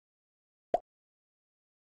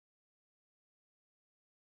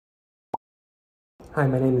Hi,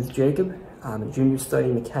 my name is Jacob. I'm a junior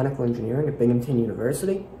studying mechanical engineering at Binghamton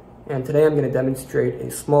University, and today I'm going to demonstrate a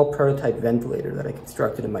small prototype ventilator that I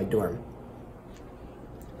constructed in my dorm.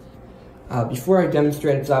 Before I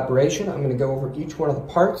demonstrate its operation, I'm going to go over each one of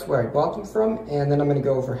the parts, where I bought them from, and then I'm going to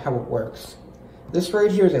go over how it works. This right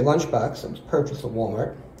here is a lunchbox that was purchased at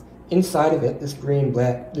Walmart. Inside of it, this green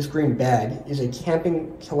bag is a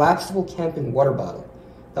collapsible camping water bottle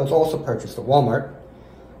that was also purchased at Walmart.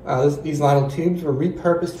 These vinyl tubes were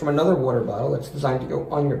repurposed from another water bottle that's designed to go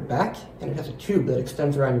on your back, and it has a tube that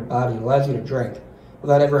extends around your body and allows you to drink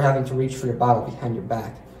without ever having to reach for your bottle behind your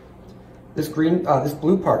back. This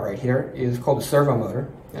blue part right here is called a servo motor,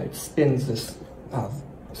 and it spins this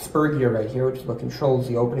spur gear right here, which is what controls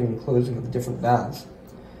the opening and closing of the different valves.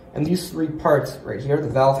 And these three parts right here, the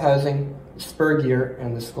valve housing, the spur gear,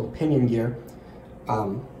 and this called pinion gear,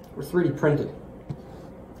 were 3D printed.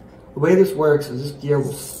 The way this works is this gear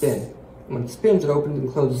will spin. And when it spins, it opens and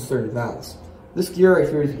closes certain valves. This gear right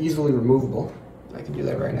here is easily removable. I can do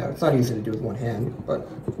that right now. It's not easy to do with one hand, but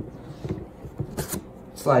it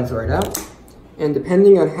slides right out. And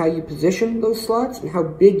depending on how you position those slots and how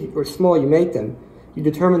big or small you make them, you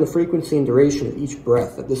determine the frequency and duration of each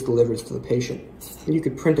breath that this delivers to the patient. And you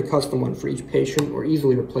could print a custom one for each patient or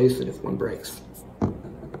easily replace it if one breaks.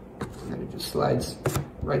 And it just slides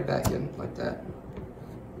right back in like that.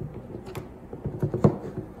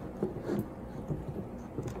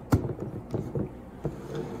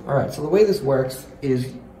 Alright, so the way this works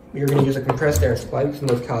is you're going to use a compressed air supply, because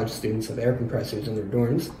most college students have air compressors in their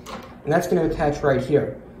dorms, and that's going to attach right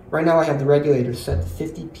here. Right now I have the regulator set to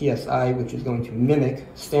 50 psi, which is going to mimic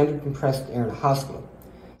standard compressed air in a hospital.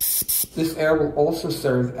 This air will also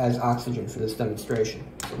serve as oxygen for this demonstration.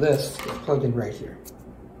 So this is plugged in right here.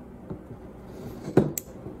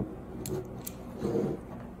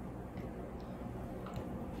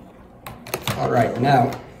 Alright,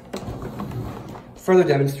 now, to further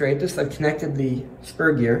demonstrate this, I've connected the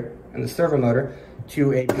spur gear and the servo motor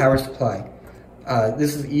to a power supply.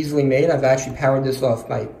 This is easily made. I've actually powered this off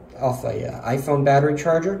a iPhone battery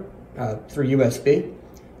charger through USB.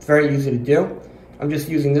 It's very easy to do. I'm just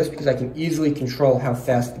using this because I can easily control how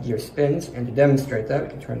fast the gear spins, and to demonstrate that, I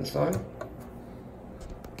can turn this on.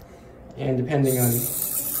 And depending on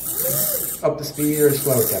up the speed or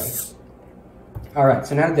slow it down. Alright,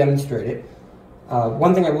 so now to demonstrate it.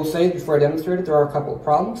 One thing I will say before I demonstrate it, there are a couple of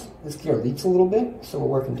problems. This gear leaks a little bit, so we're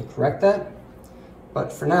working to correct that.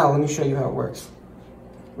 But for now, let me show you how it works.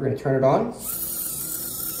 We're going to turn it on and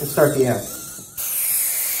start the air.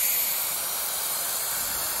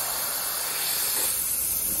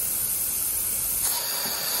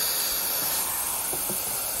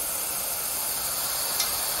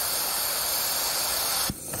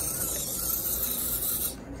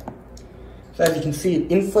 So as you can see,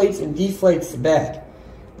 it inflates and deflates the bag.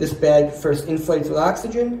 This bag first inflates with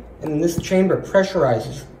oxygen, and then this chamber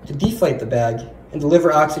pressurizes to deflate the bag and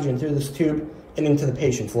deliver oxygen through this tube and into the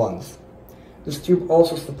patient's lungs. This tube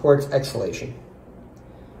also supports exhalation.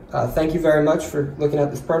 Thank you very much for looking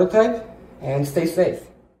at this prototype, and stay safe.